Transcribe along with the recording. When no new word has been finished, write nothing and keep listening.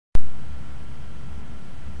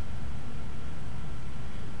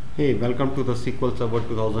Hey, welcome to the SQL Server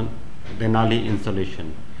 2000 Denali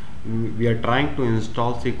installation. We are trying to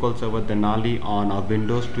install SQL Server Denali on a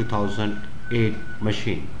Windows 2008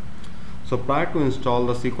 machine. So prior to install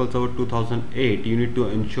the SQL Server 2008, you need to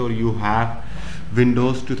ensure you have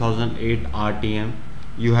Windows 2008 RTM.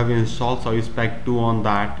 You have installed Service Pack 2 on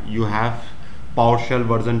that. You have PowerShell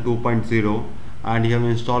version 2.0 and you have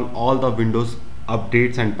installed all the Windows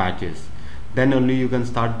updates and patches. Then only you can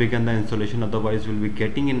begin the installation, otherwise you will be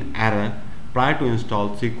getting an error prior to install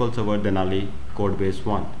SQL Server Denali Codebase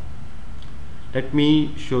 1. Let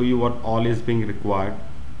me show you what all is being required.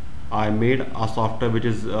 I made a software which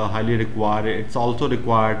is highly required. It's also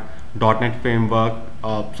required .NET framework,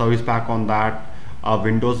 service pack on that,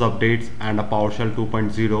 Windows updates and a PowerShell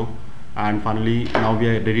 2.0, and finally now we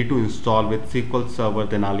are ready to install with SQL Server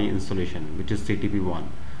Denali installation, which is CTP1.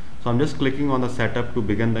 So I'm just clicking on the setup to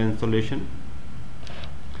begin the installation.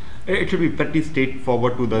 It should be pretty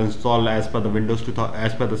straightforward to the install as per the Windows 2000,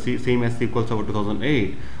 as per the same as SQL Server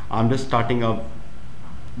 2008. I'm just starting a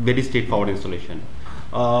very straightforward installation.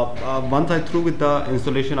 Once I through with the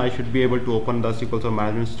installation, I should be able to open the SQL Server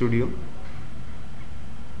Management Studio.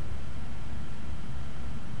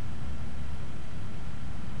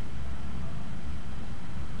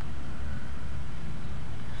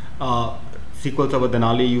 SQL Server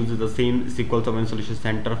Denali uses the same SQL Server Installation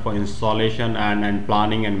Center for installation and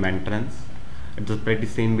planning and maintenance. It's a pretty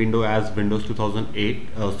same window as Windows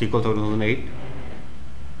 2008, SQL Server 2008.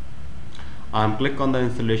 I'm click on the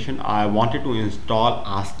installation. I wanted to install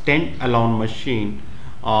a standalone machine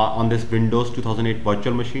on this Windows 2008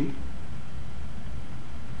 virtual machine.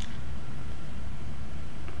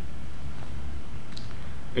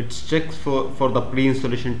 It checks for the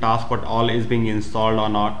pre-installation task what all is being installed or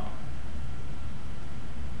not.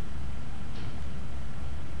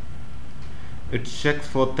 It checks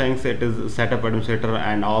for things, it is setup administrator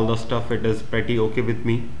and all the stuff, it is pretty okay with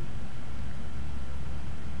me.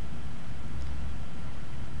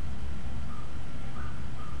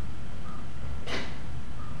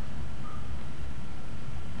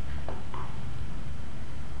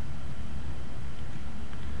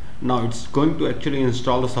 Now it's going to actually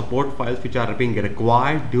install the support files which are being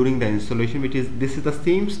required during the installation, this is the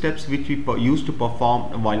same steps which we used to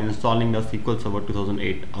perform while installing the SQL Server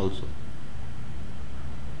 2008 also.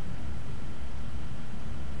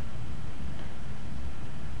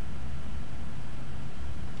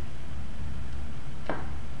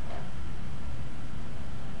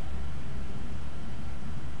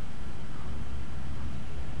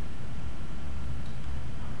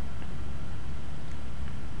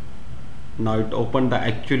 Now it opened the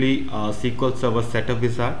actually SQL Server setup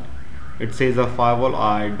wizard. It says a firewall.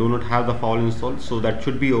 I do not have the firewall installed, so that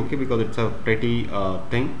should be okay because it's a pretty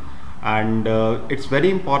thing. And it's very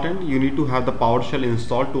important, you need to have the PowerShell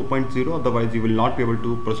installed 2.0, otherwise you will not be able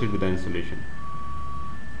to proceed with the installation.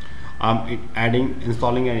 I'm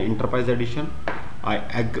installing an enterprise edition.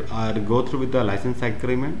 I go through with the license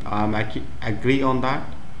agreement. I'm agree on that.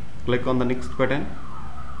 Click on the next button.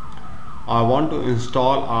 I want to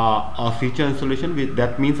install a feature installation,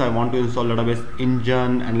 that means I want to install database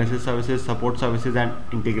engine, analysis services, support services and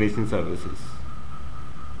integration services.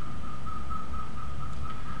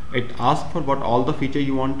 It asks for what all the feature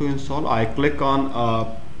you want to install. I click on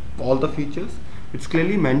all the features. It's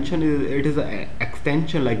clearly mentioned it is an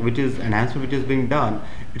extension which is enhancement which is being done.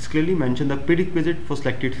 It's clearly mentioned the prerequisite for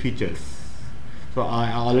selected features. So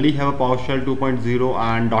I already have a PowerShell 2.0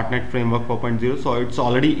 and .NET Framework 4.0, so it's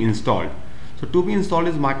already installed. So to be installed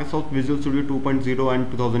is Microsoft Visual Studio 2.0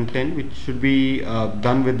 and 2010, which should be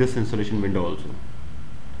done with this installation window also.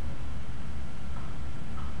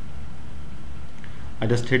 I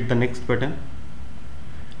just hit the next button.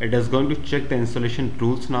 It is going to check the installation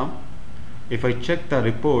rules now. If I check the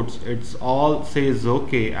reports, it's all says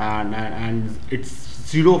okay and it's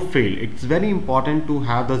zero fail. It's very important to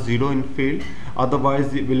have the zero in fail,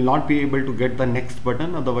 otherwise it will not be able to get the next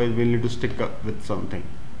button, otherwise we'll need to stick up with something.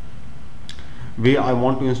 Where I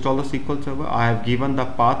want to install the SQL Server, I have given the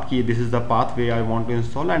path key. This is the path where I want to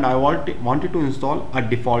install, and I wanted to install a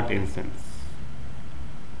default instance.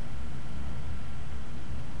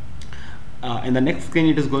 In the next screen,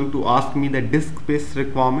 it is going to ask me the disk space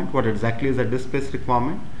requirement. What exactly is the disk space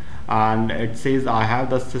requirement? And it says I have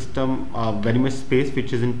the system very much space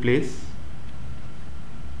which is in place.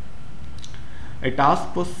 It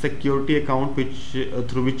asks for security account which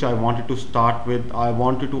through which I wanted to start with. I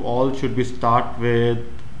wanted to all should be start with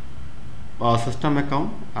a system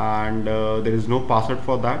account, and there is no password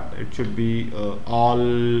for that. It should be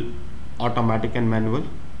all automatic and manual.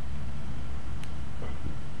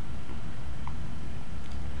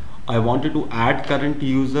 I wanted to add current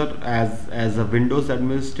user as a Windows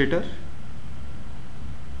administrator.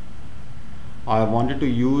 I wanted to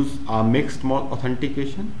use a mixed mode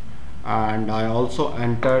authentication, and I also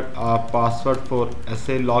entered a password for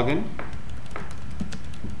SA login.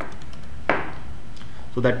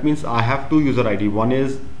 So that means I have two user ID. One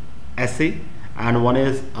is SA and one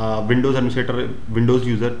is Windows administrator, Windows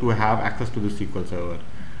user to have access to the SQL Server.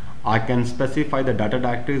 I can specify the data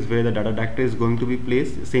directories where the data directory is going to be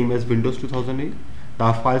placed, same as Windows 2008.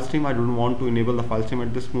 The file stream, I don't want to enable the file stream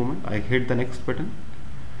at this moment. I hit the next button.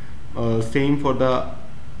 Same for the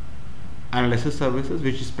analysis services,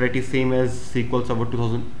 which is pretty same as SQL Server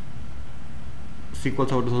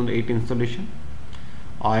 2008 installation.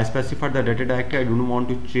 I specified the data directory. I don't want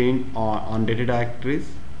to change on data directories.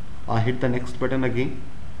 I hit the next button again.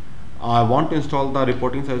 I want to install the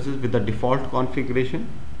reporting services with the default configuration.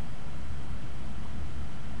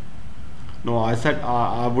 No, I said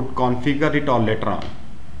I would configure it all later on.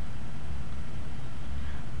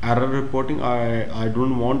 Error reporting, I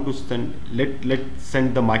don't want to send, let's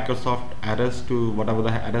send the Microsoft errors to whatever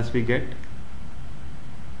the errors we get.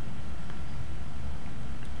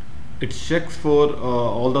 It checks for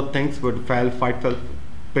all the things with file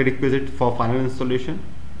prerequisite for final installation,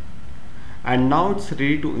 and now it's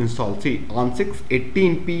ready to install. See, on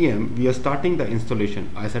 6:18 p.m. we are starting the installation.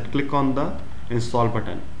 I said click on the install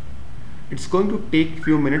button. It's going to take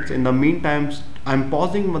few minutes. In the meantime, I'm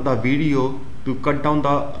pausing the video to cut down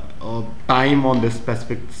the time on this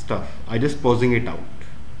specific stuff. I just pausing it out.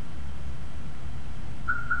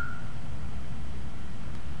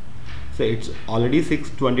 So it's already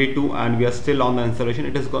 6:22 and we are still on the installation.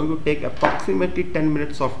 It is going to take approximately 10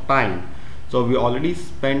 minutes of time. So we already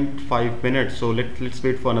spent 5 minutes. So let's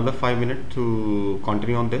wait for another 5 minutes to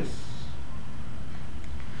continue on this.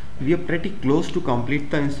 We are pretty close to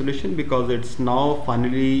complete the installation because it's now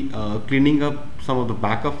finally cleaning up some of the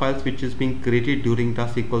backup files which is being created during the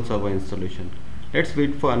SQL Server installation. Let's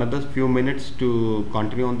wait for another few minutes to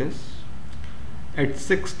continue on this. It's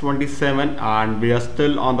 6:27 and we are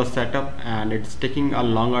still on the setup, and it's taking a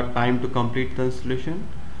longer time to complete the installation.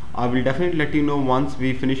 I will definitely let you know once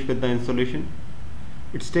we finish with the installation.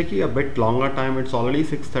 It's taking a bit longer time. It's already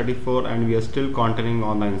 6:34 and we are still continuing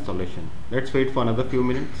on the installation. Let's wait for another few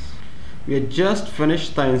minutes. We have just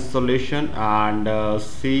finished the installation, and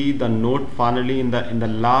see the note finally in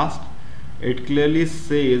the last. It clearly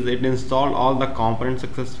says it installed all the components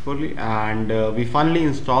successfully, and we finally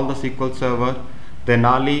installed the SQL Server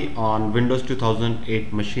Denali on Windows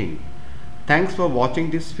 2008 machine. Thanks for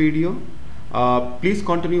watching this video. Please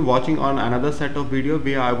continue watching on another set of video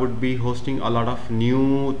where I would be hosting a lot of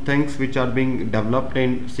new things which are being developed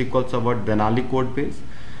in SQL Server Denali code base.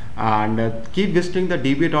 And keep visiting the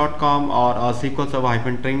dba.com or SQL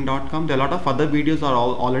Server-training.com. There are a lot of other videos are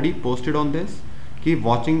already posted on this. Keep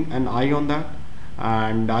watching an eye on that,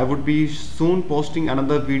 and I would be soon posting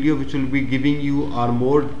another video which will be giving you a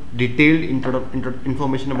more detailed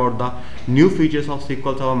information about the new features of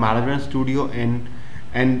SQL Server Management Studio and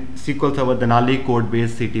SQL Server Denali code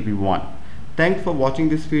base CTP1. Thanks for watching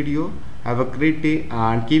this video. Have a great day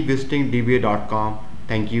and keep visiting dba.com.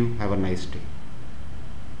 Thank you. Have a nice day.